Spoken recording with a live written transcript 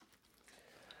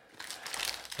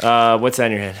What's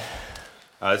on your hand?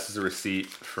 This is a receipt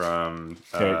from...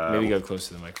 Maybe go close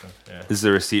to the microphone. Yeah. This is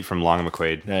a receipt from Long and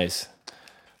McQuaid. Nice.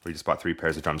 We just bought 3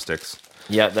 pairs of drumsticks.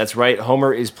 Yeah, that's right.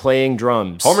 Homer is playing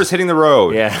drums. Homer's hitting the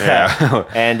road. Yeah.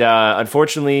 And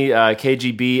unfortunately,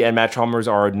 KGB and Matt Chalmers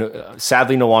are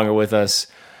sadly no longer with us.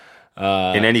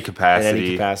 In any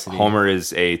capacity. Homer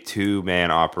is a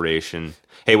 2-man operation.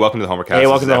 Hey, welcome to the HomerCast. Hey,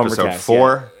 welcome to the episode HomerCast.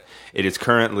 4. Yeah. It is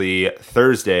currently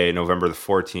Thursday, November the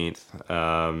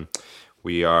 14th.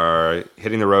 We are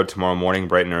hitting the road tomorrow morning,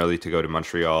 bright and early, to go to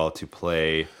Montreal to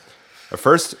play our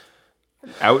first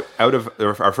our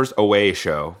first away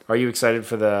show. Are you excited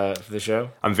for the show?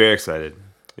 I'm very excited.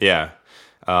 Yeah.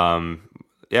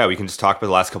 We can just talk about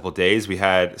the last couple of days. We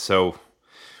adjust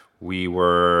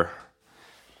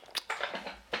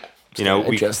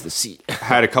the seat.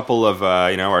 Had a couple of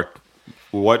our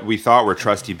what we thought were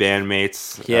trusty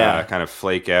bandmates kind of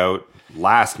flake out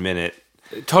last minute.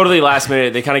 Totally last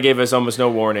minute. They kind of gave us almost no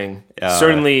warning.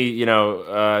 Certainly,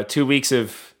 2 weeks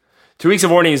of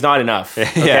warning is not enough.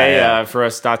 Okay, for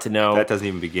us not to know. That doesn't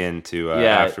even begin to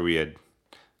after we had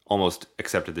almost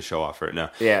accepted the show offer. No.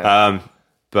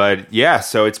 Yeah.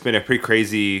 So it's been a pretty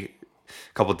crazy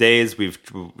couple days. We've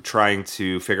trying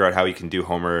to figure out how we can do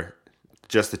Homer,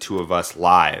 just the two of us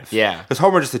live. Yeah. Because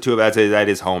Homer, just the two of us, that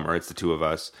is Homer. It's the two of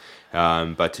us.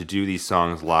 But to do these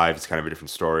songs live is kind of a different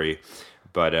story.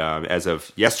 But as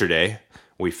of yesterday,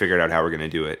 we figured out how we're going to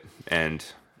do it, and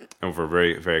we're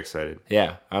very, very excited.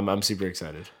 Yeah, I'm super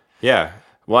excited. Yeah.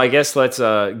 Well, I guess let's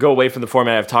go away from the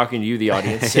format of talking to you, the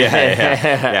audience.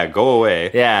 Yeah, go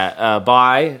away. Yeah,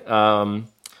 bye. I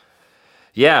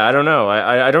don't know.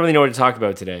 I don't really know what to talk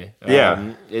about today.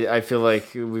 I feel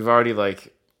like we've already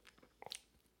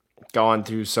gone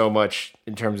through so much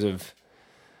in terms of.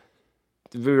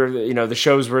 The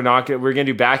shows we're gonna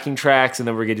do backing tracks, and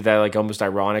then we're gonna do that almost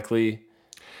ironically.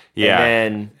 Yeah,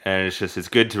 and it's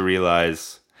good to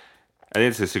realize. I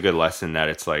think it's just a good lesson that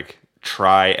it's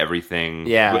try everything.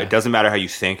 Yeah, it doesn't matter how you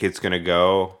think it's gonna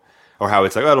go, or how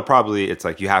it's it'll probably. It's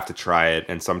you have to try it,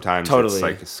 and sometimes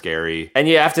it's scary, and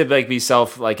you have to be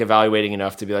self evaluating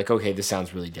enough to be okay, this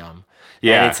sounds really dumb.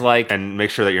 Yeah, and it's and make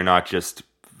sure that you're not just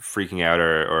freaking out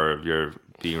or you're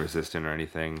being resistant or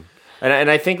anything.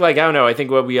 And I think I don't know. I think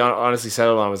what we honestly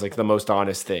settled on was the most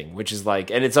honest thing, which is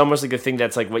and it's almost a thing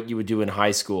that's what you would do in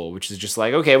high school, which is just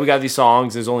okay, we got these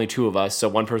songs. There's only 2 of us, so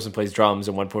one person plays drums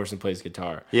and one person plays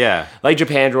guitar. Yeah, like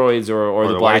Japan Droids or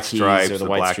the Black Keys or the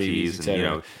White Black Keys,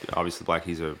 and obviously the Black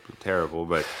Keys are terrible,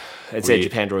 but I'd say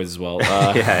Japan Droids as well.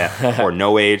 Or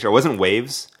No Age, or wasn't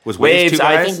Waves? Was Waves 2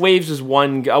 guys? I think Waves was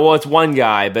one. Well, it's one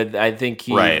guy, but I think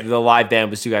the live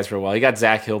band was 2 guys for a while. He got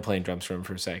Zach Hill playing drums for him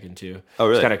for a second too. Oh,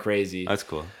 really? It's kind of crazy. That's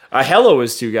cool. Hello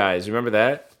was 2 guys. Remember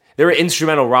that? They were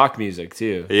instrumental rock music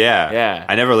too. Yeah.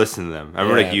 I never listened to them. I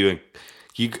remember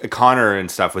you Connor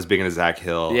and stuff was big into Zach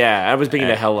Hill. Yeah, I was big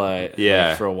into Hella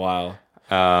for a while.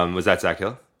 Was that Zach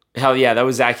Hill? Hell yeah, that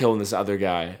was Zach Hill and this other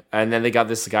guy. And then they got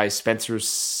this guy, Spencer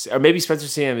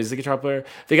Sam is the guitar player.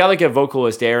 They got a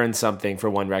vocalist, Aaron something, for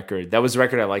one record. That was the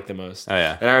record I liked the most. Oh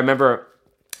yeah. And I remember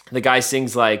the guy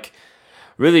sings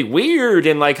really weird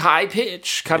and high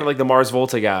pitch, kind of like the Mars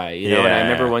Volta guy, And I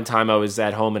remember one time I was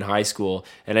at home in high school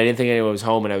and I didn't think anyone was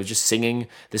home and I was just singing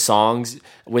the songs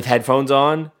with headphones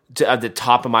on at the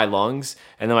top of my lungs,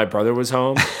 and then my brother was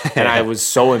home and I was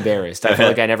so embarrassed. I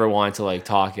feel I never wanted to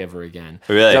talk ever again.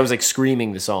 Really? I was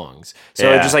screaming the songs.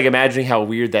 So just imagining how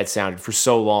weird that sounded for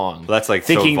so long. Well, that's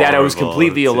thinking so that I was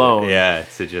completely alone.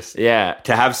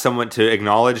 To have someone to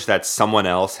acknowledge that someone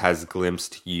else has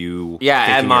glimpsed you.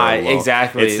 Yeah,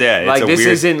 exactly.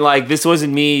 It's this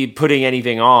wasn't me putting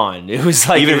anything on. It was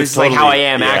totally, how I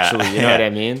am actually. You know what I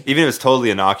mean? Even if it was totally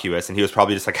innocuous, and he was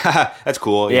probably just haha, that's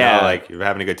cool. You're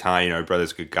having a good time. Your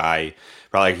brother's a good guy.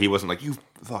 Probably he wasn't you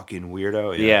fucking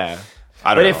weirdo. Yeah.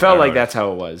 I don't know. It felt like that's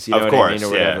how it was. You know what I mean? Or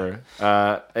whatever.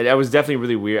 I was definitely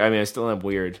really weird. I mean, I still am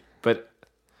weird, but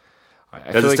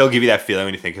does it still give you that feeling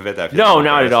when you think of it? No,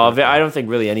 not at all. I don't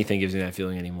think really anything gives me that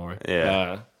feeling anymore.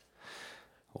 Yeah.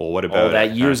 Well, what about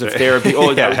that years of therapy?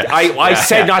 I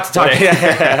said not to talk.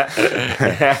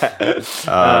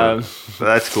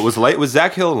 That's cool. Was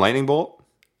Zach Hill Lightning Bolt?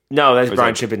 No, that's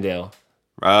Brian Chippendale.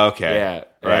 Okay. Yeah.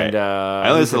 Right. And I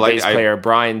know the bass player,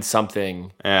 Brian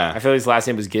something. Yeah. I feel his last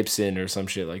name was Gibson or some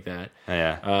shit like that.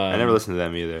 Yeah. I never listened to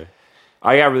them either.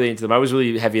 I got really into them. I was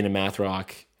really heavy into math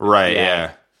rock. Right,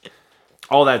 yeah.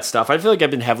 All that stuff. I feel like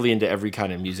I've been heavily into every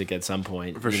kind of music at some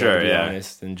point. For sure, to be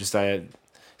honest. And just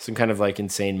some kind of like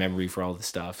insane memory for all the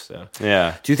stuff. So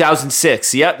Yeah.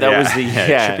 2006. Yep, that was the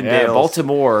Chippendales.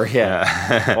 Baltimore.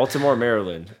 Baltimore,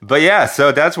 Maryland. But yeah,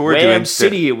 so that's what we're doing. Ram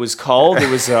City, it was called.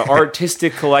 It was an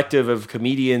artistic collective of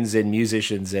comedians and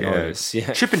musicians and artists.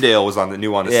 Yeah, Chippendale was on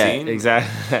the scene.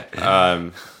 Exactly.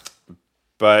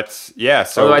 But yeah,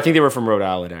 so Although I think they were from Rhode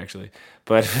Island, actually.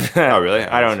 But oh really?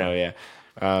 I don't know. Yeah.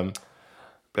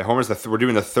 But Homer's we're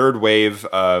doing the third wave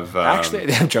of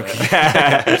Actually, I'm joking.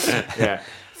 Yeah.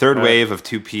 third wave of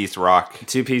two-piece rock.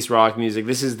 Two-piece rock music.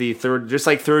 This is the third, just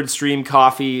like Third Stream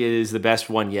Coffee is the best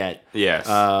one yet. Yes.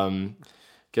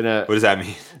 What does that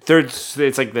mean? Third,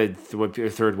 it's like the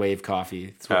third wave coffee.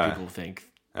 It's what people think.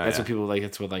 That's what people like.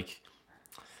 That's what like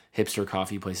hipster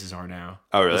coffee places are now.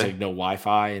 Oh, really? There's like no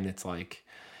Wi-Fi, and it's like,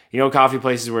 coffee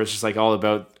places where it's just like all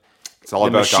about. It's all the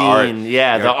about machine, the art.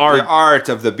 Yeah, the art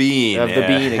of the bean,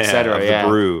 etc. of the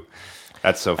brew.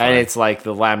 That's so fun. And it's like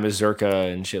the La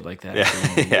Mazurka and shit like that.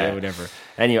 Yeah. Whatever.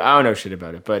 Anyway, I don't know shit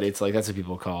about it, but it's like that's what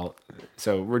people call it.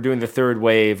 So we're doing the third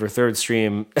wave or third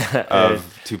stream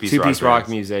of two-piece rock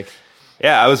music.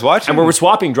 Yeah, I was watching. And we're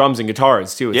swapping drums and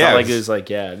guitars too. It's not like it was like,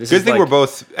 this good is thing like, we're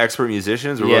both expert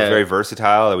musicians. We're both very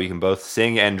versatile, that we can both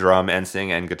sing and drum and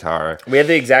sing and guitar. We have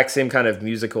the exact same kind of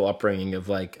musical upbringing of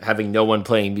like having no one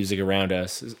playing music around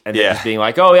us and then just being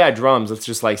like, oh yeah, drums, let's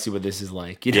just like see what this is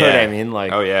like. You know what I mean?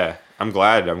 Like, oh yeah. I'm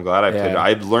glad I played.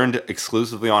 I learned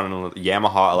exclusively on a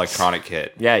Yamaha electronic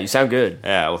kit. Yeah, you sound good.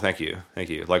 Yeah, well, thank you.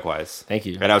 Likewise. Thank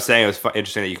you. And I was saying it was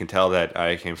interesting that you can tell that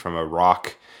I came from a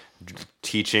rock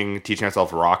teaching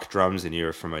myself rock drums, and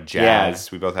you're from a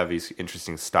jazz. We both have these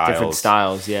interesting styles, different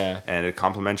styles, and it's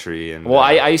complementary. And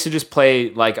I used to just play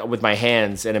like with my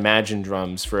hands and imagine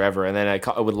drums forever, and then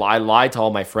I would lie to all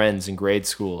my friends in grade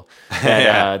school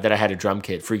that I had a drum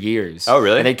kit for years. Oh,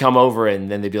 really? And they'd come over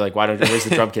and then they'd be like, "Where's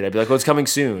the drum kit?" I'd be like, "Well, it's coming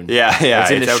soon." It's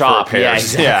in the shop. Yeah,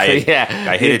 exactly.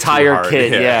 I hit the entire it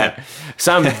too hard. kit.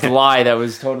 Some lie that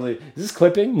was totally. Is this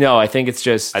clipping? No, I think it's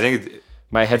just. I think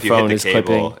my headphone is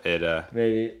cable, clipping.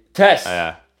 Maybe test.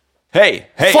 Hey.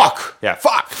 Fuck. Yeah.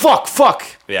 Fuck.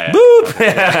 Yeah. Boop.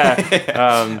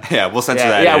 We'll censor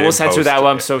that. Yeah, we'll censor that.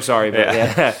 Well, I'm so sorry, but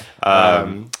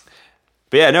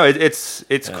But yeah, no,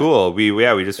 it's cool. We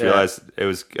just realized it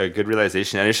was a good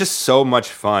realization, and it's just so much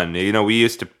fun. We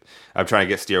used to. I'm trying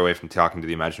to steer away from talking to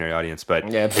the imaginary audience, but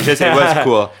it was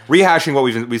cool rehashing what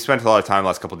we spent a lot of time the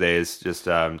last couple of days just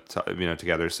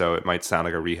together. So it might sound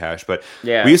like a rehash, but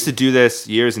we used to do this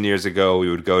years and years ago. We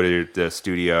would go to the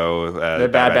studio, the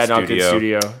Bad Not Good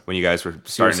studio, when you guys were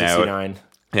starting out.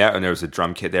 Yeah, and there was a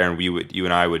drum kit there, and you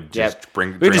and I would just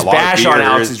bring a lot bash on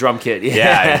Alex's drum kit.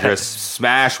 And just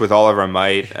smash with all of our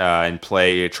might and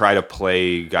try to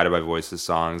play Guided by Voices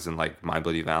songs and like My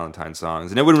Bloody Valentine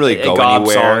songs, and it wouldn't really go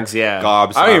anywhere. Songs,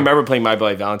 Gob songs. I don't even remember playing My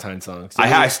Bloody Valentine songs.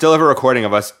 I still have a recording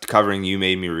of us covering "You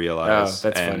Made Me Realize"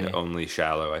 that's and funny. "Only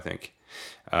Shallow," I think.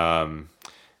 But I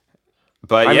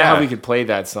don't know how we could play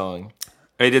that song.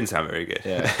 It didn't sound very good.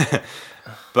 Yeah.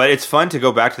 But it's fun to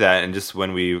go back to that, and just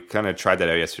when we kind of tried that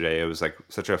out yesterday, it was like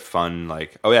such a fun,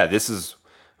 like, oh yeah, this is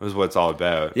what it's all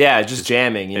about. Yeah, just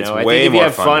jamming. I think if you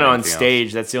have fun on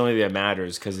stage, that's the only thing that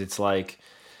matters, because it's like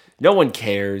no one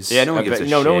cares. Yeah, no one gives a shit.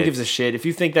 No one gives a shit. If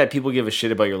you think that people give a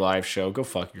shit about your live show, go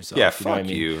fuck yourself. Yeah, fuck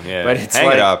you. Yeah, but it's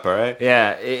hang it up, all right.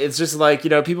 Yeah, it's just like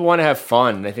people want to have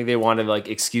fun. And I think they want to like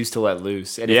excuse to let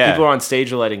loose. And if people are on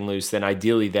stage are letting loose, then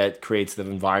ideally that creates the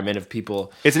environment of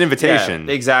people. It's an invitation.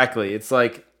 Yeah, exactly. It's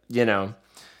like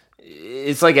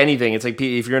it's like anything. It's like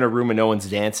if you're in a room and no one's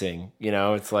dancing,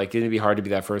 it's like it'd be hard to be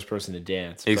that first person to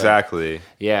dance. Exactly. But,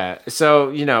 yeah.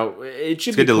 So it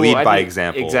should be good to lead by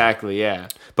example. Exactly. Yeah.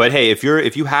 But hey, if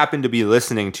you happen to be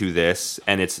listening to this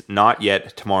and it's not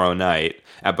yet tomorrow night,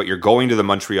 but you're going to the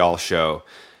Montreal show,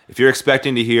 if you're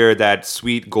expecting to hear that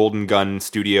sweet Golden Gun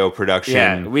studio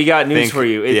production, we got news for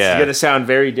you. It's gonna sound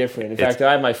very different. In fact,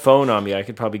 I have my phone on me. I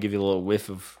could probably give you a little whiff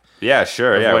of. Yeah,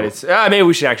 sure. What it's, maybe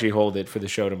we should actually hold it for the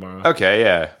show tomorrow. Okay,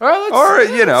 yeah. All right,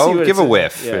 let's give a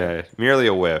whiff. Yeah. Merely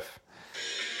a whiff.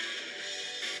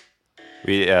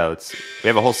 We have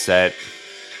a whole set.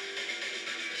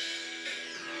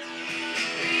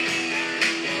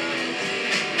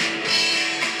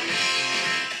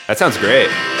 That sounds great.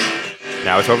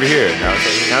 Now it's over here.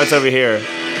 Now it's over here.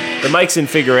 The mic's in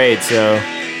figure 8, so.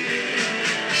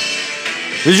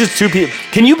 There's just 2 people.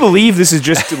 Can you believe this is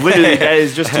just literally that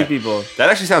is just 2 people? That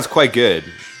actually sounds quite good.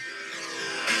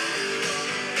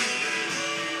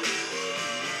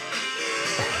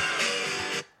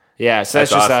 Yeah, so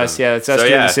that's just awesome. us. Yeah, that's us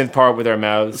doing the synth part with our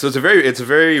mouths. So it's a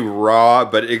very raw,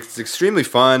 but it's extremely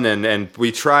fun, and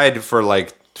we tried for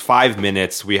like 5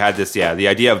 minutes, we had this, the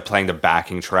idea of playing the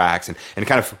backing tracks and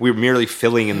kind of we were merely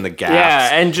filling in the gaps. Yeah,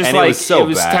 and just it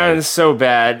was kind of so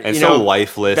bad. And so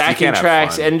lifeless. Backing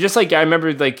tracks, and just I remember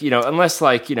unless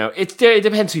it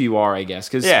depends who you are, I guess.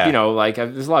 Because,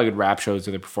 there's a lot of good rap shows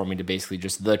where they're performing to basically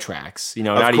just the tracks.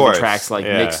 Not even tracks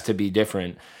mixed to be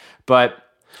different. But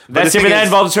that's different. That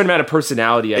involves a certain amount of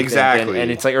personality, I exactly. think,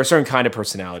 and it's or a certain kind of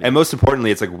personality. And most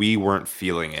importantly, it's we weren't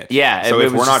feeling it. Yeah. So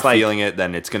if we're not feeling it,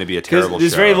 then it's going to be a terrible show.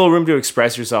 There's very little room to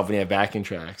express yourself when you have backing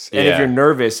tracks. And if you're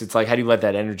nervous, it's how do you let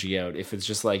that energy out? If it's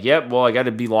just I got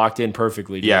to be locked in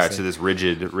perfectly. Yeah, to this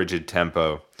rigid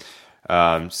tempo.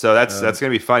 So that's going to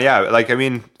be fun.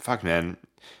 Yeah, fuck, man.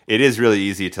 It is really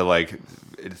easy to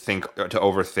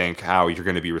overthink how you're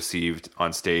going to be received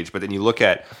on stage. But then you look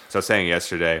at, so I was saying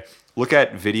yesterday, look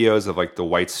at videos of the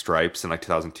White Stripes in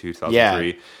 2002, 2003.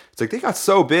 Yeah. It's they got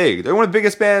so big. They're one of the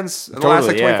biggest bands in the last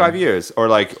 25 years. Or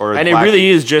and it really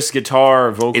is just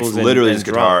guitar, vocals, it's literally and just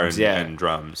guitar drums, and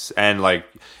drums. And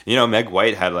Meg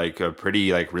White had a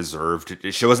pretty reserved.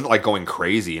 She wasn't going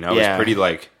crazy. It was pretty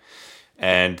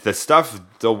and the stuff.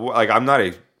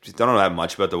 Don't know that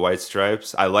much about the White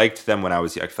Stripes. I liked them when I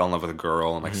was fell in love with a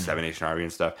girl and 7 Army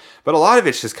and stuff. But a lot of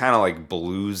it's just kind of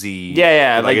bluesy.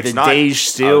 Yeah, it's the Dage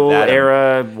Steel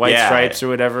era White Stripes or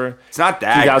whatever. It's not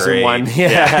that 2001. great.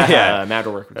 Yeah.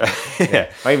 Maverick. Yeah. I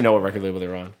don't even know what record label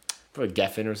they're on. Probably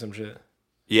Geffen or some shit.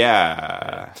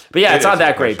 Yeah. But it's not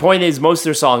that great. Point is, most of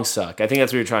their songs suck. I think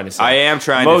that's what you're trying to say. I am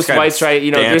trying most to White Stripes,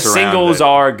 their singles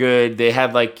are good. They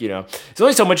have there's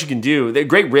only so much you can do. They're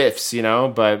great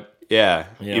riffs, but yeah,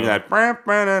 even that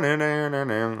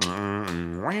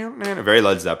very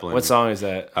Led Zeppelin. What song is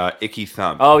that? Icky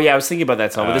Thump. Oh yeah, I was thinking about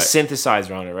that song with a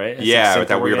synthesizer on it, right? With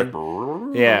that weird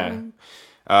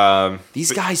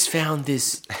these guys found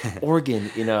this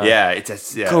organ in a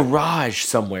it's a garage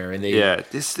somewhere, and they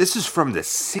this is from the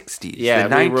 60s. Yeah,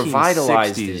 the they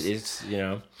revitalized it. It's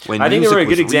when I think they were a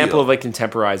good example real. of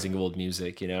contemporizing old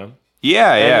music.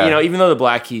 Yeah, and, even though the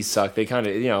Black Keys suck, they kind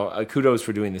of, kudos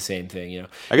for doing the same thing.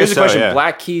 I guess the question: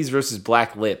 Black Keys versus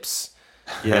Black Lips.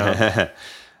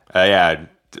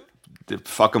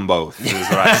 Fuck them both. Is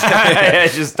what I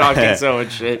say. Just talking so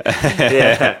much shit. No,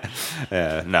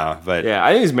 but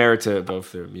I think there's merit to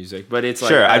both their music, but it's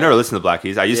sure. I've never listened to Black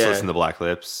Keys. I used to listen to Black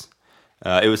Lips.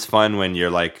 It was fun when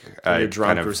you're you're drunk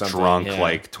kind of or something, drunk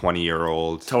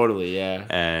 20-year-old. Totally,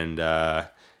 yeah.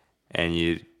 And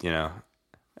you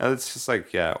it's just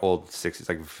old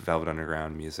 60s Velvet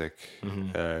Underground music.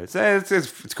 Mm-hmm.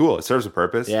 It's cool. It serves a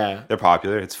purpose. Yeah, they're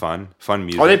popular. It's fun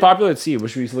music. Are they popular? Let's see.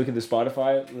 Should we look at the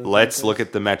Spotify? Let's look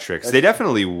at the metrics. They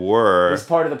definitely were. This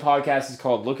part of the podcast is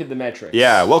called "Look at the Metrics."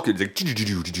 Yeah, welcome. Look at the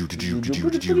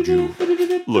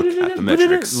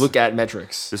metrics. Look at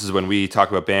metrics. This is when we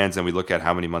talk about bands and we look at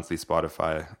how many monthly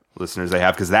Spotify listeners they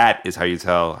have, because that is how you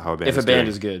tell how a band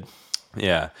is good.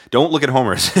 Yeah. Don't look at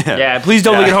Homer's. Please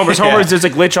don't look at Homer's. There's a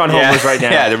glitch on Homer's right now.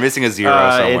 Yeah, they're missing a zero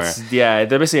somewhere.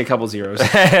 They're missing a couple zeros.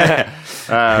 Let's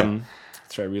try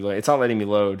reload. It's not letting me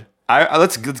load.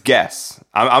 Let's guess.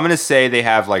 I'm going to say they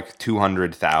have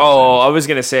 200,000. Oh, I was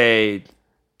going to say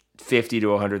 50 to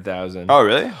 100,000. Oh,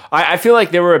 really? I feel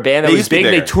like they were a band that was big.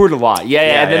 They toured a lot.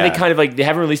 Yeah, and then they kind of they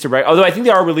haven't released a record. Although I think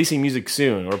they are releasing music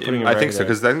soon. Or putting. I think so,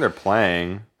 because I think they're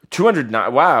playing. 200.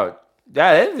 Wow.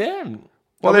 Yeah.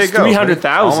 Well, there you go.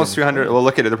 300,000. Almost 300. Well,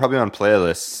 look at it. They're probably on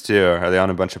playlists, too. Are they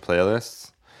on a bunch of playlists?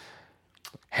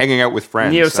 Hanging out with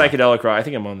friends. Neo Psychedelic Rock. I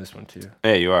think I'm on this one, too.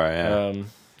 Yeah, you are, yeah.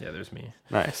 There's me.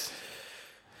 Nice.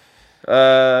 They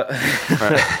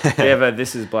have a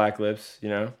This Is Black Lips,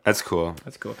 That's cool.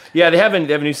 Yeah, they have a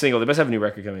new single. They must have a new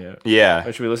record coming out. Yeah.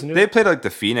 Should we listen to it? They played the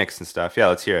Phoenix and stuff. Yeah,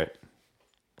 let's hear it.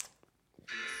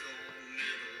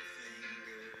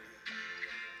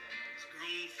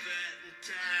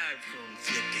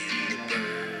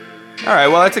 All right,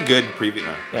 well, that's a good preview.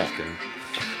 No, yeah. Just kidding.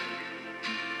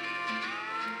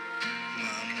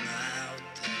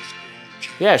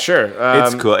 Yeah, sure.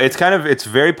 It's cool. It's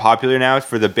very popular now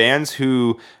for the bands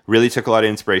who really took a lot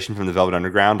of inspiration from the Velvet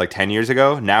Underground 10 years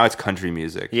ago. Now it's country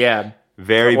music. Yeah.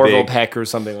 Very Orville big. Peck or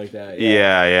something like that.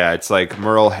 Yeah. It's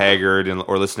Merle Haggard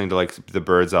or listening to the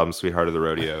Byrds album "Sweetheart of the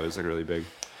Rodeo" is really big.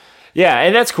 Yeah,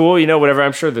 and that's cool. Whatever.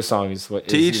 I'm sure the song is what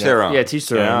to each their own. Yeah, to each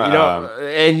their own.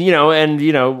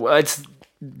 It's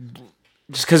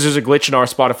just because there's a glitch in our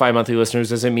Spotify monthly listeners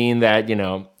doesn't mean that we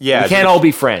can't all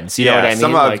be friends. You know what I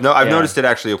mean? I've noticed it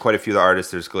actually. Quite a few of the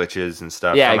artists, there's glitches and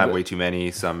stuff. Yeah, some have way too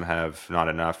many. Some have not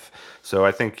enough. So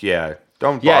I think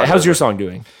don't. Yeah, how's your song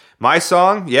doing? My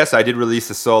song? Yes, I did release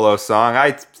a solo song.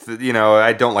 I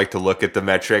don't like to look at the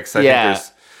metrics. I think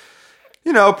there's.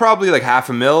 Probably like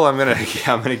 $500,000.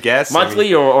 I'm gonna guess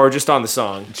monthly or just on the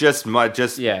song. Just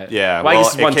yeah. Well, I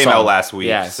guess it came song. out last week.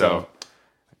 Yeah, so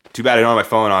too bad I don't have my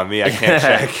phone on me. I can't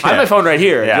check. I have my phone right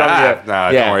here. Yeah,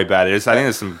 don't worry about it. I think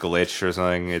there's some glitch or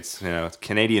something. It's it's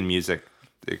Canadian music.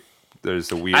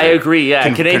 There's a weird. I agree. Yeah,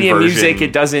 Canadian conversion. music.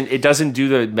 It doesn't do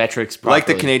the metrics properly. Like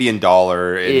the Canadian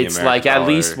dollar. It's like at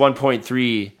least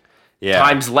 1.3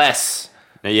 times less.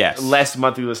 Yes. Less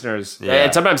monthly listeners. Yeah.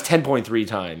 And sometimes 10.3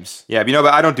 times. Yeah,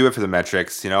 but I don't do it for the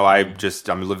metrics.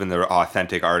 I'm living the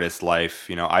authentic artist life.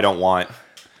 I don't want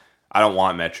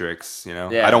metrics.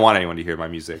 Yeah. I don't want anyone to hear my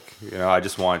music. I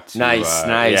just want to.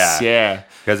 Nice. Yeah.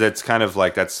 Because it's kind of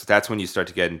like that's when you start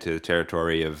to get into the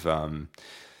territory of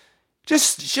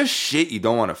just shit you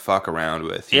don't want to fuck around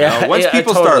with. Once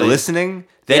people start listening,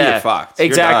 then you're fucked.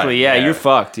 Exactly. You're you're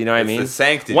fucked. You know what I mean? The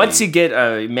sanctity. Once you get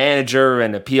a manager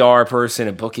and a PR person,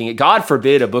 a booking, God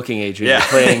forbid, a booking agent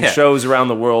playing shows around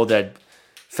the world at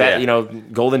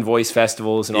Golden Voice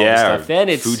festivals and all this stuff. Then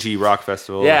it's Fuji Rock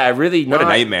Festival. Yeah, really. What a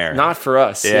nightmare. Not for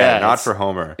us. Yeah, not for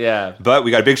Homer. Yeah, but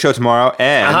we got a big show tomorrow,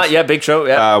 and big show.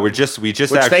 Yeah, we just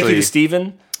actually. Thank you to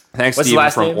Steven. Thanks, What's Steven his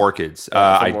last from name? Orchids.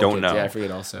 I don't know. Yeah, I forget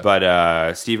also.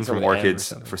 But Steven from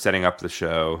Orchids for setting up the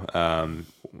show.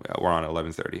 We're on at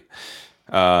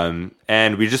 11:30.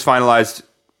 And we just finalized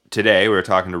today. We were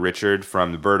talking to Richard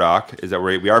from the Burdock. Is that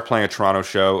we are playing a Toronto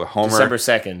show? December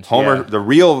 2nd. Homer, the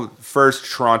real first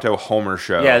Toronto Homer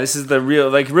show. Yeah, this is the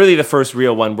real, really the first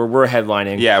real one where we're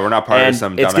headlining. Yeah, we're not part of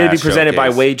some dumbass it's going to be presented by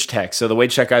showcase. Wage Tech. So the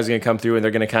Wage Tech guys are going to come through and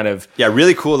they're going to kind of... Yeah,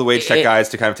 really cool the Wage Tech guys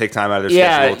to kind of take time out of their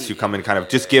schedule to come and kind of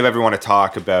just give everyone a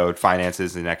talk about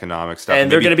finances and economic stuff.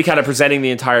 And they're going to be kind of presenting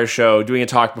the entire show, doing a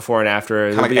talk before and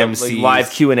after. Kind of like MCs.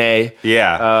 Live Q&A.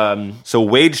 Yeah. So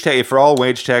Wage Tech, for all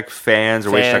Wage Tech fans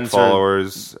or Wage Tech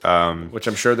followers... which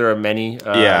I'm sure there are many.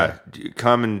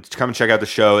 Come and check out the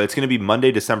show. It's going to be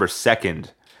Monday, December 2nd.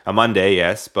 A Monday,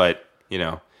 yes, but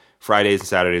Fridays and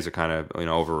Saturdays are kind of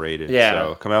overrated. Yeah.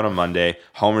 So come out on Monday.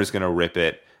 Homer's going to rip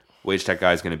it. Wage Tech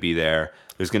guy's going to be there.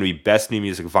 There's going to be best new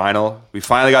music vinyl. We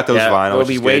finally got those vinyl. There will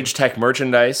be Wage Tech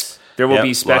merchandise. There will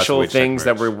be special things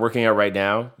that we're working out right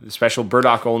now. Special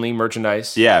Burdock only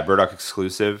merchandise. Yeah, Burdock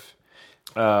exclusive.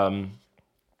 And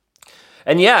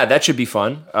yeah, that should be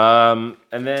fun. And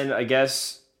then I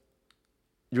guess,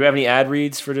 do we have any ad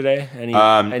reads for today? Any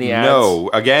ads? No.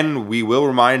 Again, we will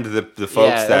remind the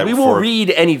folks that we will read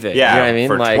anything. Yeah, you know what I mean?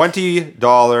 For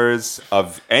 $20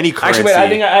 of any currency. Actually, wait, I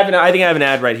think I have an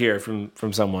ad right here from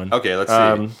someone. Okay, let's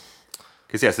see.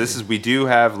 Because yes, we do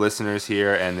have listeners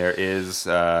here, and there is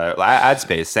ad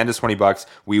space. Send us $20.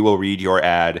 We will read your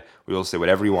ad. We will say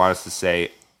whatever you want us to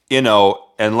say.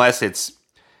 Unless it's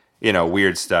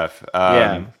weird stuff.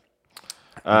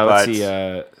 Let's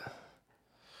see.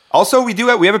 Also, we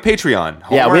have a Patreon.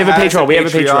 Yeah, we have a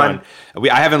Patreon.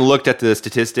 I haven't looked at the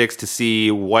statistics to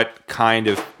see what kind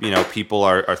of people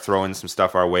are throwing some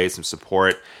stuff our way, some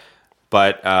support.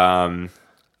 But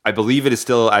I believe it is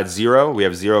still at 0. We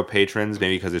have 0 patrons,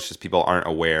 maybe because it's just people aren't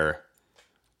aware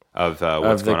of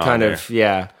what's going on there.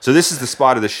 So this is the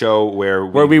spot of the show where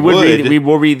we will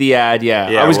read the ad.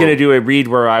 I was going to do a read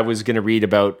where I was going to read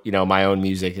about my own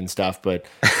music and stuff, but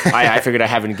I figured I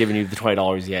haven't given you the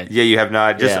 $20 yet. Yeah, you have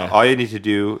not. Just all you need to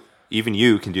do, even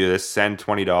you can do this. Send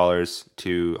 $20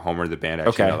 to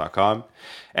homertheband@gmail.com.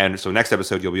 And so next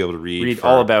episode you'll be able to read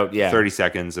all about 30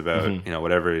 seconds about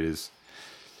whatever it is.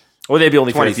 Or they'd be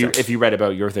only fair if you read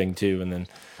about your thing too, and then.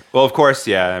 Well, of course,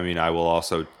 yeah. I mean, I will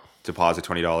also deposit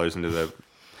 $20 into the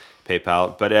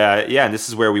PayPal. But and this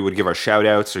is where we would give our shout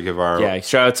outs or give our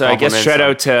shout outs. I guess shout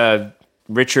out to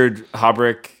Richard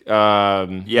Hobrick,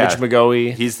 Mitch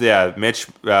McGoey. He's Mitch,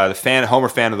 the Homer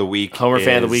fan of the week. Fan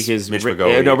of the week is Mitch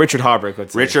McGoey. No, Richard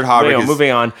Hobrick. Richard Hobrick.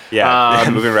 Moving on. Yeah,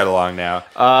 moving right along now.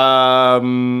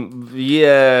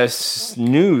 Yes,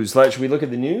 news. Should we look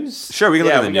at the news? Sure, we can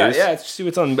look at the news. Let's see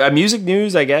what's on music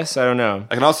news. I guess I don't know.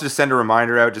 I can also just send a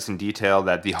reminder out, just in detail,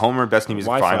 that the Homer Best New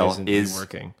Music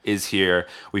Vinyl is here.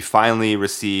 We finally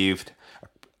received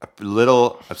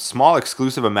a small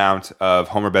exclusive amount of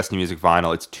Homer Best New Music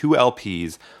vinyl. It's 2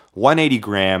 LPs, 180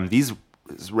 gram. These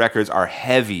records are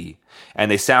heavy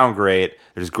and they sound great.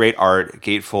 There's great art,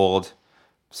 gatefold.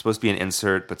 Supposed to be an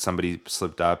insert, but somebody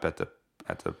slipped up at the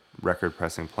record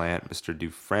pressing plant. Mr.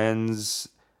 Dufresne's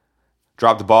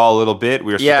dropped the ball a little bit.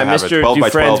 We were supposed to have Mr. a 12 by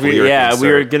 12 lyric insert.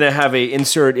 We were gonna have a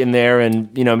insert in there, and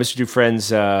Mr.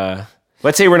 Dufresne's.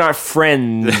 Let's say we're not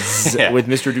friends with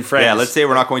Mr. Dufresne. Yeah, let's say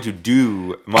we're not going to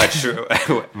do much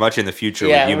in the future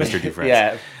with you, Mr.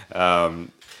 Dufresne.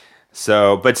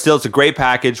 So, but still, it's a great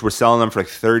package. We're selling them for like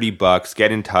 $30.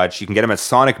 Get in touch. You can get them at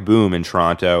Sonic Boom in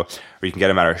Toronto, or you can get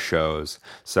them at our shows.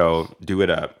 So do it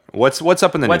up. What's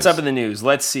up in the news? What's up in the news?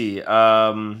 Let's see.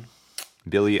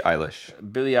 Billie Eilish.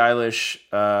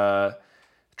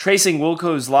 Tracing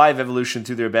Wilco's live evolution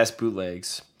through their best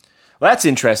bootlegs. Well, that's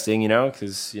interesting,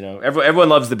 because everyone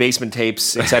loves the Basement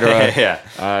Tapes, etc.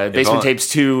 Yeah, Basement Tapes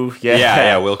 2.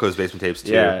 Yeah. Wilco's Basement Tapes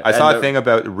 2. Yeah, I saw a thing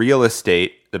about Real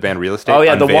Estate, the band Real Estate. Oh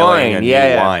yeah, the wine.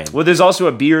 Wine. Well, there's also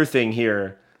a beer thing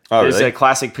here. Oh, There's really? a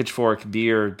classic Pitchfork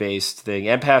beer-based thing.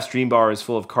 Empath's Dream Bar is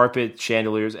full of carpet,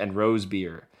 chandeliers, and rose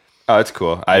beer. Oh, that's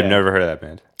cool. I've never heard of that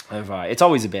band. It's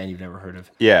always a band you've never heard of.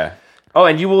 Yeah. Oh,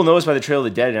 and You Will Know Us by the Trail of the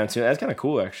Dead announcement. That's kind of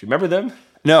cool, actually. Remember them?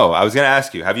 No, I was going to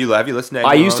ask you. Have you listened to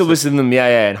I used to listen to them,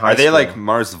 in high Are they school. like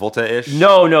Mars Volta-ish?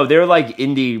 No, they're like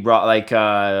indie rock, like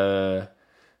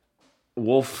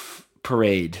Wolf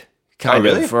Parade. Kind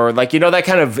really? of. Or like, that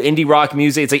kind of indie rock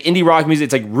music. It's like indie rock music.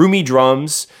 It's like roomy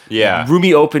drums. Yeah.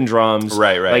 Roomy open drums.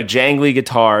 Right. Like jangly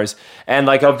guitars. And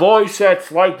like a voice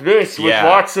that's like this with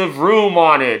lots of room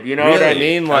on it. You know what I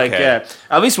mean? Like, Okay.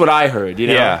 at least what I heard,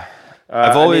 Yeah.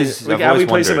 I've always we play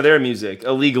wondered. some of their music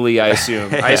illegally, I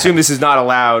assume. I assume this is not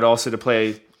allowed also to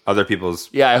play. Other people's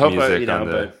Yeah, I hope, music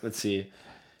but let's see.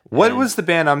 What was the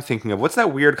band I'm thinking of? What's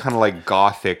that weird kind of like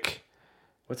gothic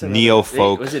What's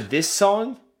neo-folk? Was it this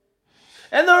song?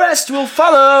 And the rest will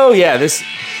follow. Yeah, this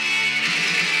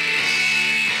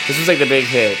was like the big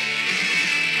hit.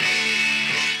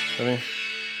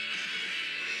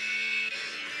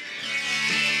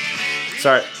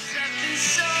 Sorry.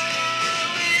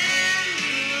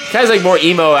 Kind of like more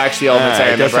emo actually elements. I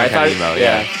It does remember. sound kinda emo,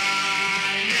 yeah.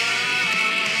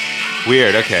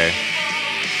 Weird. Okay,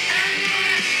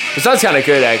 It sounds kind of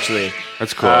good actually.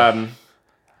 that's cool.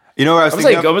 You know what I was Almost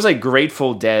thinking like of? almost like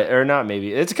Grateful Dead, or not?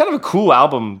 Maybe it's kind of a cool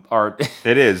album art.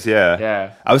 It is, yeah.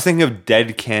 Yeah. I was thinking of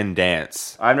Dead Can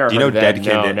Dance. I've never. Do you know heard of Dead them.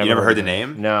 Can No, Dance? You never heard the of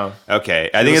name? them. No. Okay,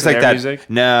 I think it's listen like to their that. music?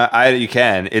 No, you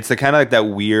can. It's the kind of like that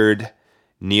weird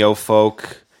neo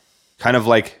folk, kind of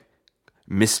like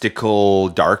mystical,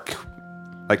 dark,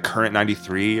 like Current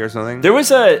 93 or something. There was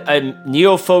a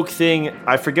neo folk thing.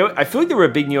 I forget. I feel like they were a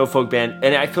big neo folk band,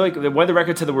 and I feel like one of the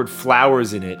records had the word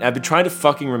flowers in it. I've been trying to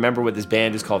fucking remember what this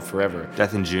band is called forever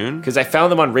Death in June. because I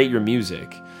found them on Rate Your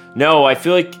Music. No, I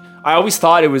feel like I always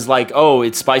thought it was like, oh,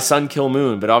 it's by Sun Kill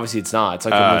Moon, but obviously it's not.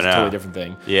 Sun Kill Moon's a no. totally different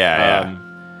thing. Yeah.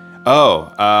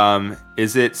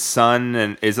 Is it Sun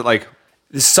and is it like?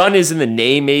 The sun is in the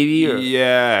name, maybe. Or,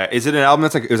 Yeah. Is it an album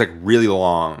that's like it was like really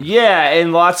long? yeah,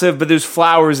 and lots of, but there's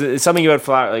flowers. It's something about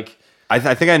flower, like. I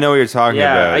think I know what you're talking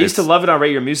Yeah, about. I used to love it on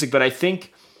Rate Your Music, but I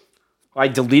think I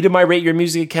deleted my Rate Your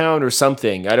Music account or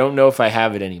something. I don't know if I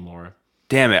have it anymore.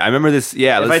 Damn it! I remember this.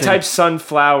 Yeah. If I type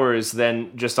Sunflowers,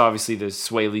 then just obviously the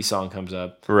Sway Lee song comes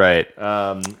up. right.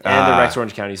 And the Rex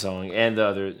Orange County song, and the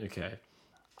other, okay.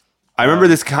 I remember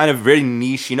this kind of very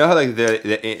niche. You know how like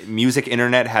the music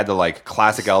internet had the like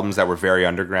classic albums that were very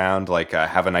underground, like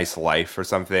Have a Nice Life or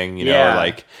something. You know, Yeah. or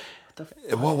like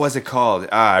what was it called?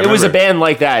 It was a band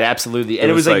like that, absolutely.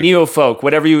 And it was like neo-folk,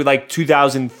 whatever you, like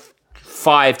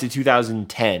 2005 to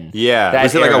 2010. Yeah. That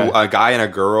Was it like era. a guy and a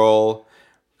girl?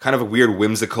 Kind of a weird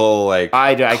whimsical like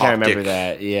I can't Coptic, remember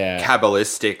that, yeah.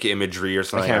 Kabbalistic imagery or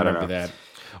something. I can't don't remember know. that.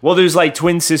 Well, there's like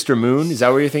Twin Sister Moon. Is that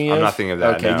what you're thinking of? I'm not thinking of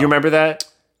that, Okay, no. do you remember that?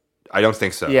 I don't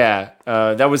think so. Yeah,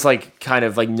 that was like kind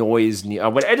of like noise. It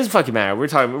doesn't fucking matter. We're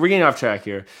getting off track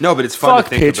here. No, but it's fun Fuck to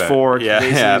think Pitchfork. about. Yeah,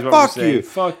 basically, yeah. is what we're Fuck saying. you.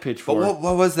 Fuck But Pitchfork.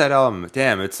 what was that album?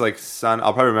 Damn, it's like Sun.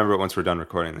 I'll probably remember it once we're done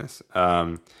recording this.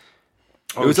 It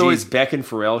was always Beck and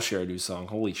Pharrell shared a new song.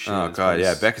 Holy shit! Oh it's god,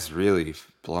 yeah, nice. Beck is really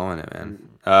blowing it,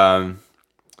 man.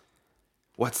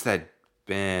 What's that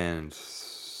band?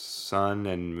 Sun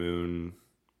and Moon.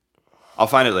 I'll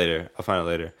find it later.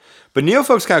 But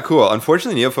Neofolk's kind of cool.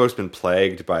 Unfortunately, Neofolk's been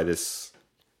plagued by this.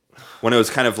 When it was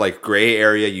kind of like gray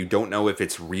area, you don't know if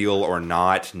it's real or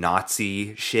not.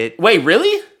 Nazi shit. Wait,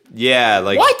 really? Yeah,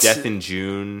 like What? Death in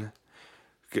June.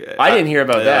 I didn't hear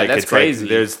about that. That's it's like- crazy.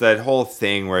 there's that whole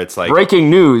thing where it's like Breaking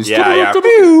news. Yeah. Yeah.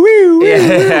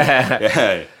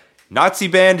 Yeah. Nazi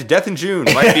band Death in June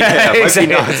might be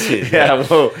Nazi. Yeah,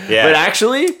 whoa. Yeah. But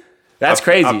actually, that's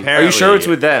crazy. Are you sure it's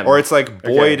with them? Or it's like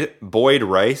Boyd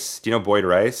Rice. Do you know Boyd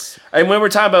Rice? And when we're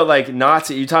talking about like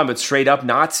Nazi, you talking about straight up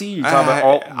Nazi? You talking about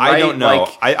alt right? I don't know.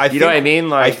 Like, I you think, know what I mean?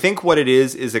 Like, I think what it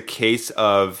is a case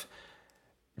of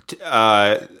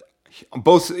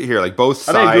both here, like both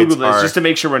I'm gonna sides Google this are just to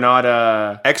make sure we're not.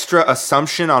 extra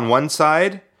assumption on one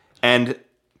side, and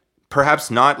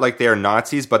perhaps not like they are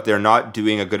Nazis, but they're not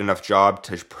doing a good enough job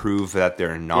to prove that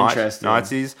they're not Interesting.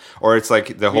 Nazis. Or it's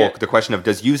like the Yeah. question of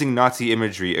does using Nazi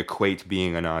imagery equate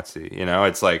being a Nazi? You know,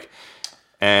 it's like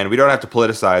And we don't have to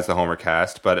politicize the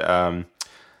HomerCast,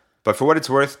 but for what it's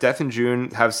worth, Death in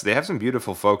June have some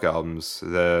beautiful folk albums.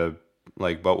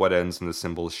 Like But What Ends and the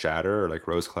Symbols Shatter, or like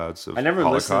Rose Clouds of I never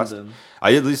Holocaust. listened to them.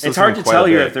 I at least it's hard to tell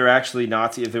here if they're actually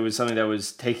Nazi, if it was something that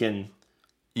was taken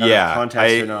out of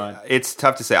context or not. It's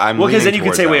tough to say. Because then you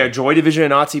could say, wait, are Joy Division a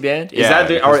Nazi band? Is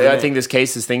that I think this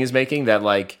thing is making that,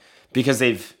 like, because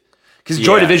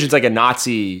Joy Division's like a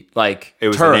Nazi like it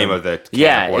was term. the name of the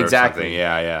camp exactly.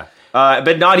 Yeah.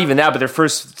 But not even that. But their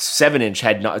first 7-inch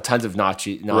had tons of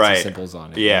Nazi symbols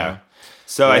on it. Yeah. You know?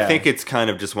 So I think it's kind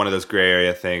of just one of those gray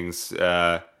area things. Is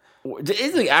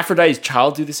like Aphrodite's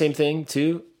Child do the same thing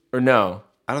too, or no?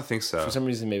 I don't think so. For some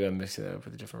reason, maybe I'm mixing that up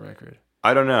with a different record.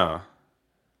 I don't know.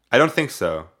 I don't think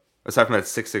so. Aside from that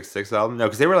 666 album, no,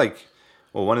 because they were like,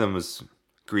 well, one of them was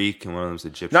Greek and one of them was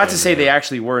Egyptian. Not to say they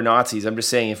actually were Nazis. I'm just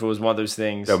saying if it was one of those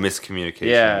things. No, miscommunication.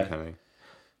 Yeah. Kind of thing.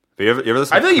 But you ever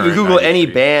listen I to think if you Current Google 93? any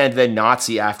band then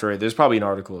Nazi after it, there's probably an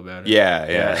article about it.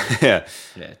 Yeah.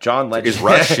 John Legend. Is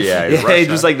Rush? Yeah, is Rush,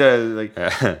 just like the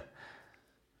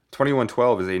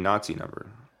 2112 is a Nazi number.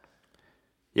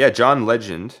 Yeah, John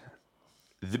Legend.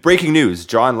 The breaking news: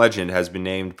 John Legend has been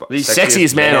named the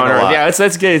sexiest man on earth. Yeah,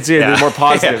 let's get into the more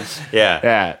positive.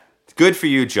 Yeah. Good for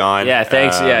you, John. Yeah,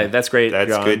 thanks. That's great.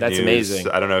 That's John. good. That's news. amazing.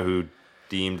 I don't know who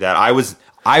deemed that. I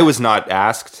was not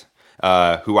asked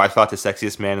who I thought the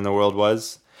sexiest man in the world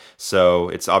was. So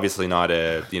it's obviously not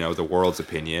the world's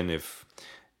opinion. If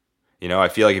I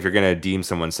feel like if you're gonna deem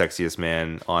someone sexiest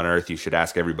man on earth, you should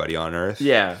ask everybody on earth.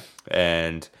 Yeah.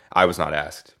 And I was not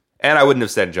asked, and I wouldn't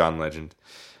have said John Legend.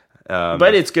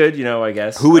 But it's good, I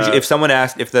guess. Who would you, if someone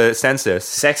asked, if the census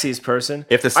sexiest person?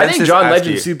 If the census I think John asked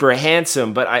Legend's you, super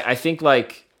handsome, but I think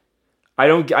like I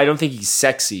don't think he's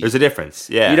sexy. There's a difference.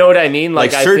 Yeah. You know what I mean?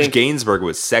 Like I Serge think, Gainsbourg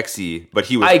was sexy, but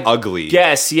he was ugly.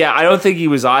 Yes, yeah. I don't think he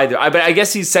was either. But I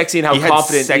guess he's sexy in how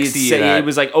confident he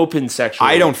was, like open sexual.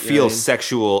 I don't feel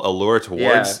sexual allure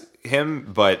towards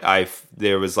him, but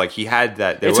there was like he had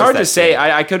that. It's hard to say.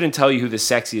 I couldn't tell you who the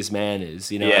sexiest man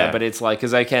is, Yeah. But it's like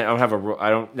because I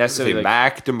don't necessarily like,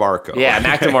 Mac DeMarco. Yeah,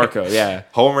 Mac DeMarco. Yeah.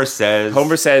 Homer says.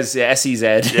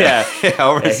 SEZ. Yeah.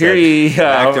 Homer says.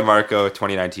 Mac DeMarco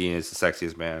 2019 is the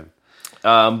sexiest man.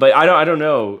 But I don't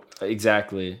know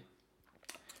exactly.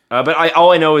 But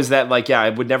all I know is that I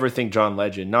would never think John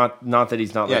Legend. Not that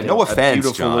he's not like no offense, a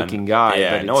beautiful John. looking guy.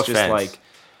 Yeah, but it's just like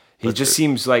he just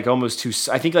seems like almost too.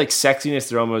 I think like sexiness,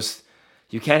 they're almost.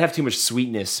 You can't have too much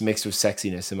sweetness mixed with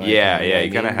sexiness. In my opinion, yeah.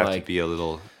 You kind of have to be a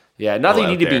little. Yeah, not that you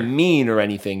need to be mean or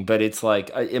anything, but it's like,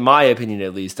 in my opinion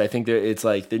at least, I think there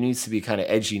needs to be kind of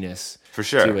edginess for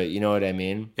sure to it. You know what I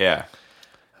mean? Yeah.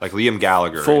 Like Liam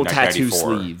Gallagher. Full tattoo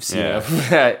sleeves. Yeah.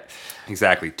 You know?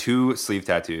 Exactly. 2 sleeve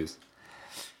tattoos.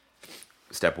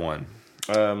 Step 1.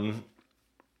 So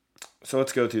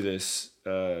let's go through this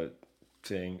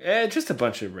thing. Just a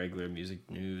bunch of regular music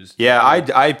news. Yeah,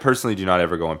 I personally do not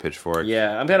ever go on Pitchfork.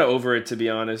 Yeah, I'm kind of over it, to be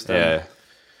honest. Yeah.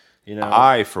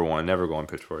 I, for one, never go on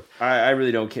Pitchfork. I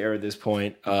really don't care at this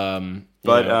point.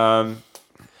 But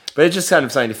it's just kind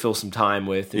of something to fill some time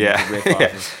with. And riff off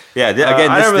of.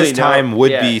 Again, this time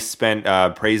would be spent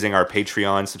praising our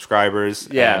Patreon subscribers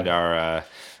and our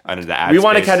under the ad we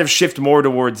want to space. kind of shift more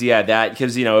towards that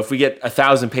because if we get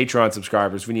 1,000 Patreon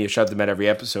subscribers, we need to shove them at every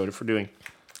episode. If we're doing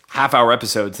half-hour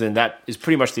episodes, then that is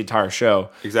pretty much the entire show.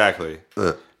 Exactly.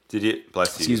 Did you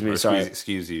bless you? Excuse me. Sorry.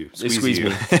 Excuse you. Squeeze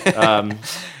me.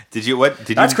 Did you what? Did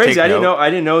you? That's crazy. I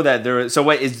didn't know that there. So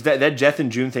what is that Death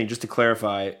in June thing? Just to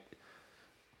clarify.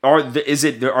 Are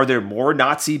there more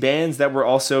Nazi bands that were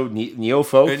also neo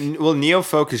folk? Well, neo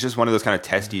folk is just one of those kind of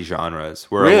testy genres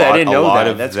where really, I didn't know that.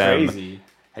 Of That's them crazy.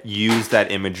 Use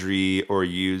that imagery or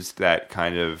use that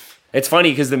kind of. It's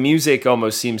funny because the music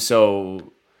almost seems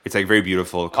so. It's like very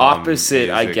beautiful. Opposite,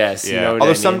 music. I guess. Yeah. You know what Although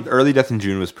I mean? some early Death in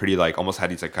June was pretty almost had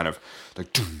these kind of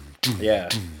Yeah,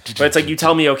 but it's like you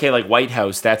tell me, okay, like White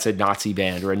House, that's a Nazi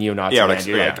band or a neo-Nazi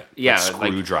band. You're like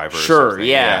Screwdriver. Sure,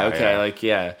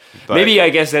 But maybe I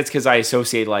guess that's because I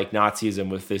associate Nazism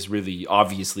with this really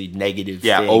obviously negative,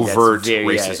 thing. Overt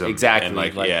racism. exactly.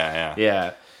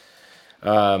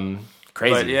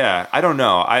 Crazy. But I don't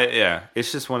know.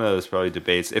 It's just one of those probably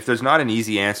debates. If there's not an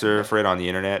easy answer for it on the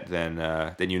internet, then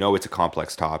it's a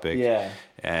complex topic. Yeah,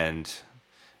 and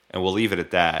we'll leave it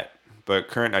at that. But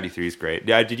Current 93 is great.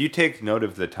 Yeah, did you take note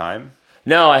of the time?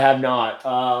 No, I have not.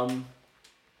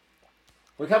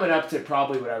 We're coming up to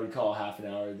probably what I would call half an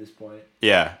hour at this point.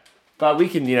 Yeah. But we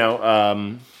can,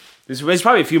 there's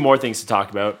probably a few more things to talk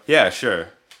about. Yeah, sure.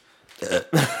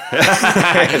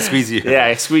 Squeeze you.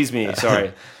 Yeah, squeeze me.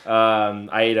 Sorry.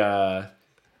 I ate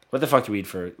What the fuck do we eat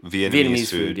for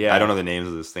Vietnamese food? Yeah, I don't know the names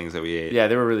of those things that we ate. Yeah,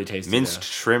 they were really tasty. Minced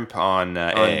shrimp on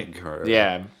egg.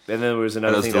 Yeah, and then there was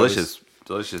another thing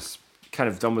delicious. Kind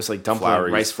of almost like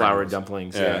rice flour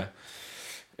dumplings. Yeah.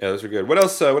 Yeah, those are good. What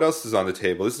else? What else is on the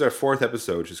table? This is our 4th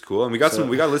episode, which is cool, and we got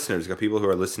listeners. We got people who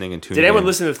are listening and tuning in. Did anyone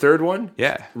listen to the 3rd one?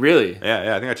 Yeah, really?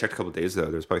 Yeah. I think I checked a couple of days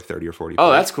ago. There's probably 30 or 40. Oh,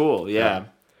 that's cool. Yeah.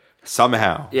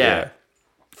 Somehow. Yeah.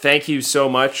 Thank you so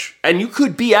much. And you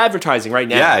could be advertising right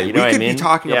now. Yeah, you know we could be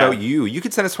talking about you. You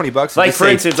could send us $20. Like, for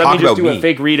instance, let me just do a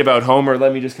fake read about Homer.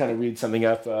 Let me just kind of read something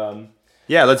up.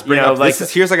 Let's bring up. Like,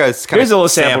 here's a little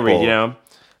sample read. You know,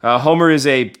 Homer is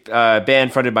a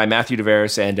band fronted by Matthew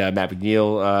DeVeris and Matt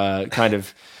McNeil. Kind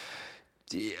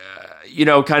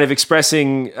of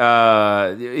expressing.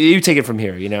 You take it from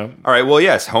here. You know. All right. Well,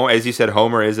 yes. As you said,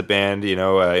 Homer is a band.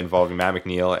 Involving Matt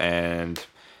McNeil and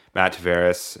Matt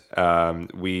Tavares.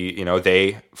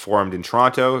 They formed in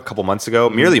Toronto a couple months ago,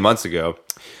 merely months ago.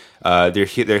 Their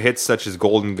hits such as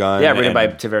Golden Gun, written by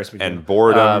Tavares McNeil. And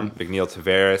Boredom, McNeil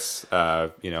Tavares.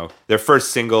 Their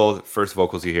first single, first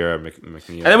vocals you hear are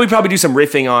McNeil. And then we'd probably do some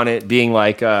riffing on it, being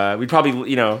like, we'd probably,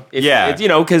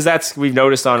 because we've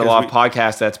noticed on a lot of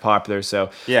podcasts that's popular. So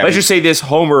let's just say this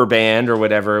Homer band or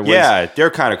whatever. They're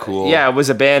kind of cool. Yeah, it was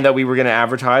a band that we were going to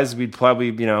advertise. We'd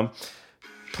probably,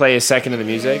 play a second of the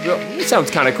music. It sounds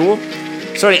kind of cool.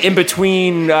 Sort of in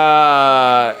between,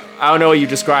 I don't know how you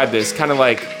describe this, kind of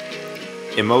like...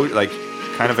 kind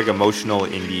of like emotional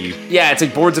indie. Yeah, it's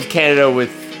like Boards of Canada with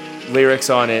lyrics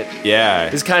on it. Yeah.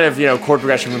 It's kind of, chord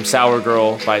progression from Sour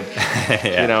Girl by,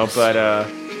 but,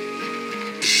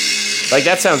 like,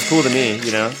 that sounds cool to me,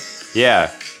 Yeah.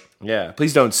 Yeah.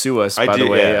 Please don't sue us, by the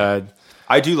way. Yeah.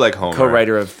 I do like Homer.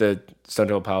 Co-writer of the Stone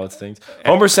Temple Pilots things.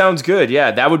 Homer sounds good.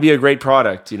 Yeah, that would be a great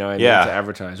product, to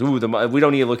advertise. Ooh, we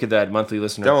don't need to look at that monthly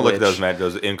listener. Don't look at those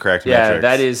incorrect metrics. Yeah,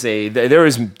 that is there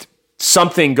is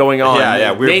something going on.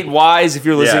 Yeah. Nate Wise, if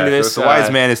you're listening to this. So the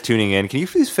wise man is tuning in. Can you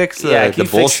please fix the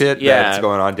bullshit that's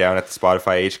going on down at the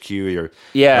Spotify HQ? Your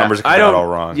numbers are coming out all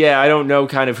wrong. Yeah, I don't know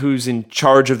kind of who's in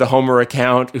charge of the Homer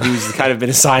account, who's kind of been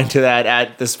assigned to that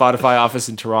at the Spotify office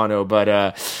in Toronto,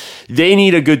 but they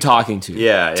need a good talking to.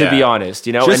 To be honest,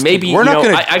 and maybe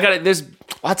I got it. There's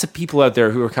lots of people out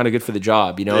there who are kind of good for the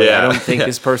job. I don't think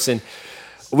this person.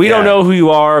 We don't know who you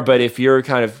are, but if you're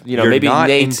kind of, you're maybe not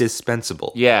Nate's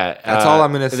indispensable. Yeah. That's all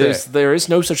I'm going to say. There is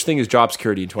no such thing as job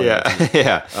security in 2019.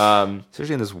 Yeah.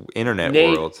 Especially in this internet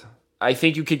world. I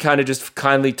think you could kind of just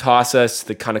kindly toss us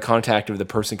the kind of contact of the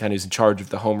person kind of who's in charge of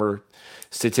the Homer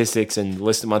statistics and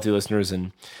monthly listeners.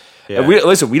 And we're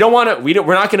just going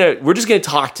to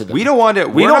talk to them. We don't want to,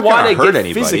 we don't want to hurt get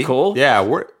anybody. Physical.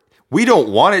 Yeah. We don't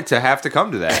want it to have to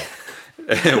come to that.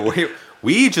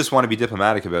 We just want to be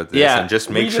diplomatic about this and just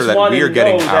make sure that we are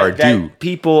getting our due.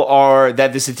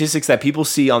 That the statistics that people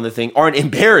see on the thing aren't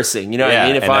embarrassing. You know what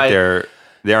I mean? That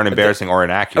they aren't embarrassing or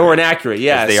inaccurate. Or inaccurate,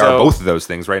 yeah. They are both of those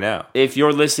things right now. If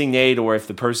you're listening, Nate, or if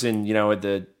the person, at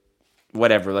the,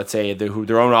 whatever, let's say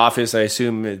their own office, I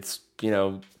assume it's,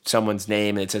 someone's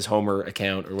name and it says Homer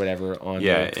account or whatever on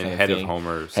head of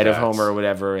Homer or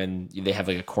whatever, and they have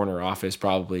like a corner office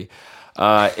probably.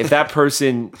 If that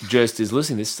person just is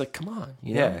listening, this is like, come on,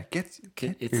 get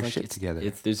your shit together.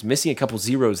 There's missing a couple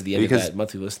zeros at the end of that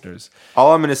monthly listeners.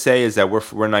 All I'm going to say is that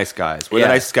we're nice guys. We're the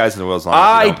nicest guys in the world. As long as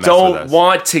I don't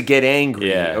want to get angry.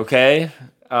 Yeah. Okay.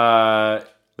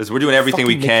 Listen, we're doing everything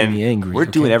we can. We're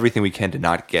doing everything we can to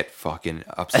not get fucking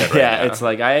upset. Now. It's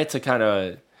like I had to kind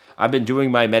of. I've been doing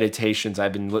my meditations.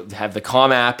 Have the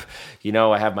Calm app.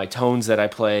 I have my tones that I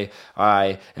play.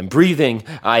 I am breathing.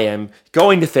 I am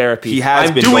going to therapy.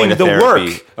 I'm doing the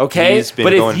work. Okay,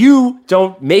 but if you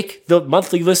don't make the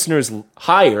monthly listeners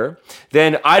higher,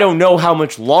 then I don't know how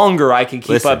much longer I can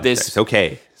keep up this. It's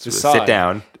okay. Sit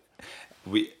down.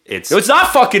 It's not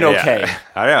fucking okay. Yeah.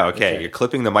 I know. Okay, you're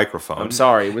clipping the microphone. I'm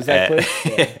sorry. Was that clip?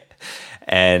 Yeah.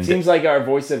 And seems like our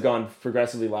voices have gone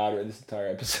progressively louder this entire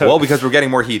episode. Well, because we're getting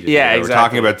more heated. Yeah, exactly. We're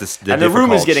talking about this, and the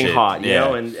room is getting hot,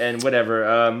 and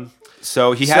whatever.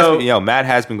 So he has been, Matt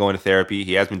has been going to therapy.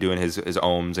 He has been doing his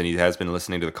ohms, and he has been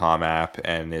listening to the Calm app,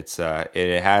 and it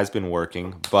has been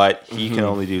working. But he can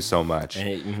only do so much,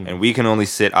 and we can only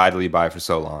sit idly by for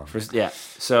so long.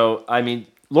 So I mean,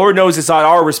 Lord knows it's not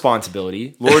our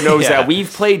responsibility. Lord knows that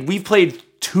we've played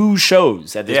 2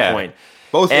 shows at this point.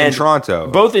 Both in Toronto.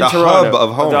 Both in Toronto. Hub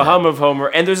of Homer. The hub of Homer.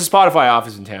 And there's a Spotify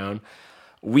office in town.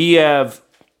 We have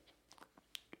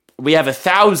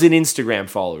 1,000 Instagram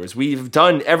followers. We've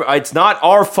done it's not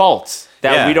our fault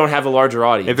that we don't have a larger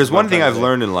audience. If there's one thing I've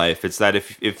learned in life, it's that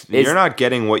if you're not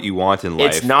getting what you want in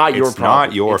life, it's not your problem.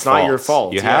 Not your it's fault. Not your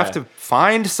fault. You have to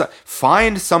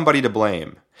find somebody to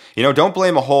blame. Don't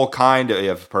blame a whole kind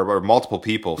of or multiple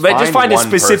people. But just find a one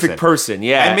specific person,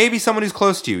 yeah. And maybe someone who's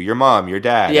close to you, your mom, your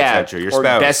dad, etc., your or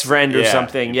spouse. best friend or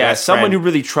something. Yeah, someone who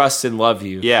really trusts and loves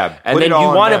you. Yeah, and then you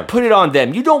want to put it on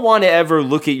them. You don't want to ever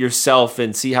look at yourself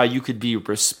and see how you could be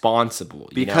responsible.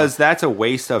 Because that's a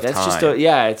waste of time. That's just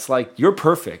it's like, you're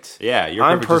perfect. Yeah, you're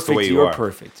I'm perfect. perfect, Just the way you're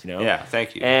perfect. Yeah,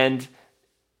 thank you. And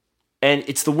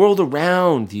it's the world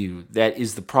around you that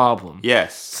is the problem.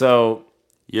 Yes. So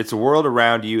it's a world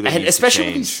around you that and needs especially to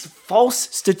when change. these false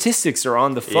statistics are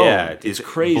on the phone. Yeah, it's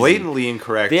crazy. Blatantly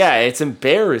incorrect. Yeah, it's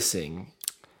embarrassing.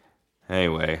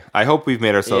 Anyway, I hope we've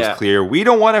made ourselves clear. We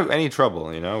don't want any trouble,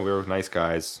 We're nice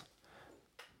guys.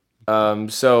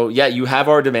 So you have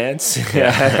our demands. So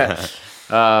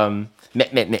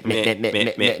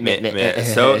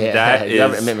that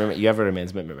is. You have our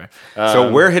demands.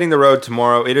 So we're hitting the road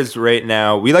tomorrow. It is right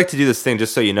now. We like to do this thing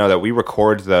just so you know that we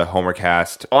record the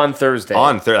HomerCast on Thursday.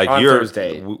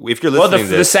 Thursday. If you're listening,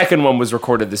 the second one was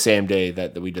recorded the same day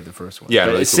that we did the first one. Yeah,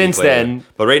 but since then.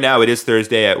 But right now it is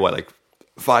Thursday at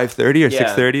 5:30 or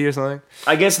 6:30 or something.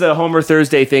 I guess the Homer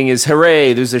Thursday thing is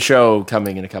hooray! There's a show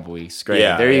coming in a couple weeks. Great,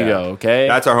 there you go. Okay,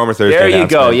 that's our Homer Thursday. There you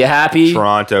go. You happy?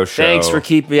 Toronto show. Thanks for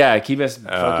keep us.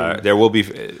 There will be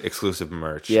exclusive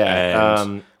merch. Yeah,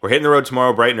 and we're hitting the road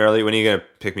tomorrow, bright and early. When are you gonna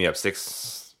pick me up?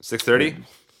 6:30?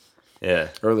 Yeah,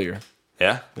 earlier.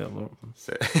 Yeah. Go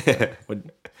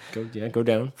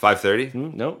down.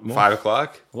 5:30? No, more. 5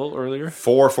 o'clock. A little earlier.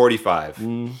 4:45.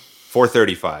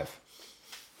 4:35.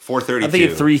 4:32. I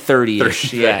think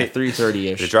 3:30-ish. Yeah,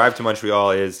 3:30-ish. The drive to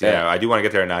Montreal is, I do want to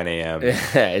get there at 9 a.m.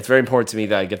 Yeah, it's very important to me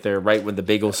that I get there right when the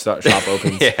bagel shop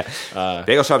opens.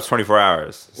 Bagel shop's 24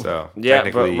 hours, so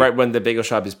technically... but right when the bagel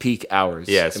shop is peak hours.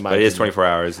 Yes, but it is 24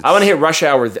 hours. I want to hit rush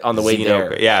hour on the way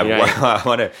there. Yeah, I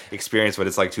want to experience what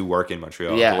it's like to work in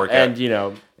Montreal. Yeah, to work and,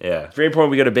 it's very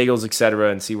important we go to Bagels, etc.,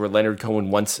 and see where Leonard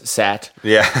Cohen once sat.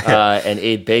 Yeah. And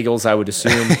ate bagels, I would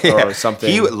assume, or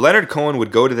something. Leonard Cohen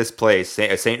would go to this place,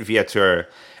 Saint Viateur,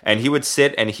 and he would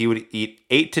sit and he would eat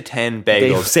 8 to 10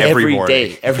 bagels every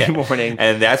morning. Every morning.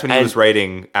 And that's when he was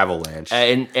writing Avalanche.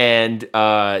 And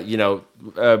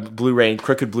Blue Rain,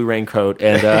 Crooked Blue Raincoat,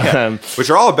 and which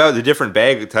are all about the different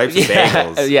types of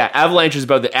bagels. Yeah, Avalanche is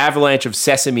about the avalanche of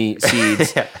sesame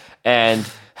seeds, and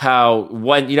how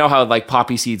how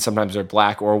poppy seeds sometimes are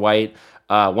black or white.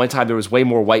 One time there was way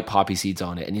more white poppy seeds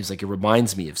on it, and he was like, "It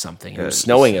reminds me of something." It was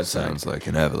snowing outside. Sounds like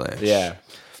an avalanche. Yeah.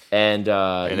 And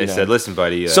they said, "Listen,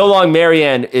 buddy. So Long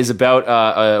Marianne is about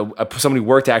somebody who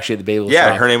worked actually at the bagel shop.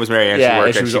 Yeah, her name was Marianne.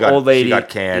 Yeah, she was an old lady. She got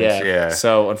canned. Yeah.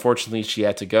 So unfortunately, she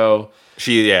had to go.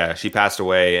 She passed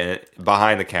away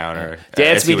behind the counter.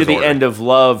 Dance Me to the End of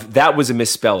Love. That was a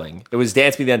misspelling. It was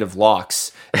Dance Me to the End of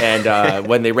Locks. And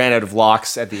when they ran out of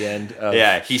locks at the end.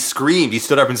 He screamed. He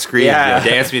stood up and screamed.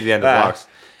 Dance Me to the End of Locks.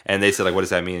 And they said, what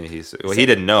does that mean? He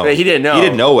didn't know. He didn't know. He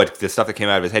didn't know what the stuff that came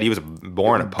out of his head. He was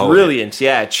born a poet. Brilliant,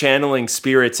 channeling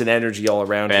spirits and energy all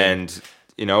around him. And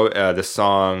the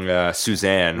song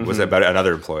Suzanne was about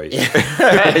another employee.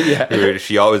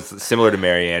 She always similar to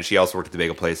Marianne. She also worked at the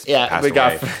bagel place. Passed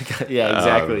away.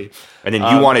 Exactly. And then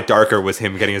You Want It Darker was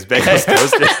him getting his bagels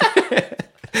toasted.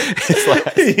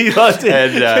 He loved it,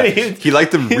 and he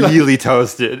liked them really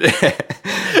toasted.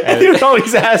 And he would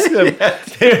always ask them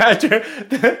after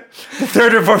the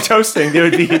third or fourth toasting. They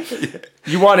would be,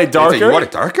 "You want it darker? You want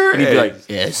it darker?" And he'd be like,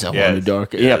 "Yes, I want it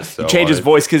darker." So he changed his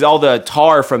voice because all the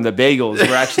tar from the bagels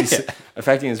were actually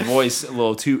affecting his voice a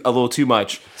little too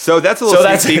much. So that's a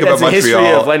little sneak about Montreal. The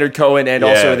history of Leonard Cohen and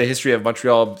also the history of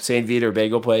Montreal Saint Viateur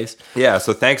Bagel Place. Yeah.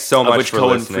 So thanks so much for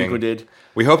Cohen listening. Frequented.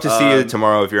 We hope to see you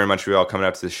tomorrow if you're in Montreal coming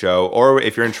up to the show, or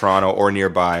if you're in Toronto or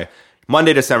nearby.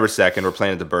 Monday, December 2nd, we're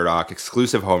playing at the Burdock.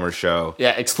 Exclusive Homer show.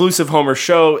 Yeah, exclusive Homer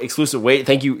show. Exclusive wait.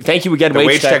 Thank you again. The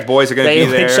Wage Check boys are going to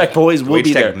be there. Wage Check boys will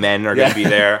be there. Wage Check men are going to be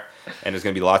there. And there's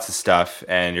going to be lots of stuff.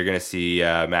 And you're going to see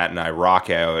Matt and I rock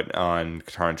out on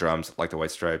guitar and drums like the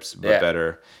White Stripes, but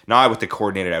better. Not with the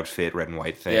coordinated outfit, red and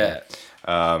white thing. Yeah.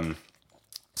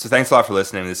 So thanks a lot for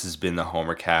listening. This has been the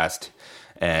HomerCast.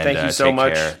 And thank you so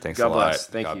much. Care. Thanks God a lot. Bless.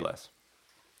 Thank God you. bless.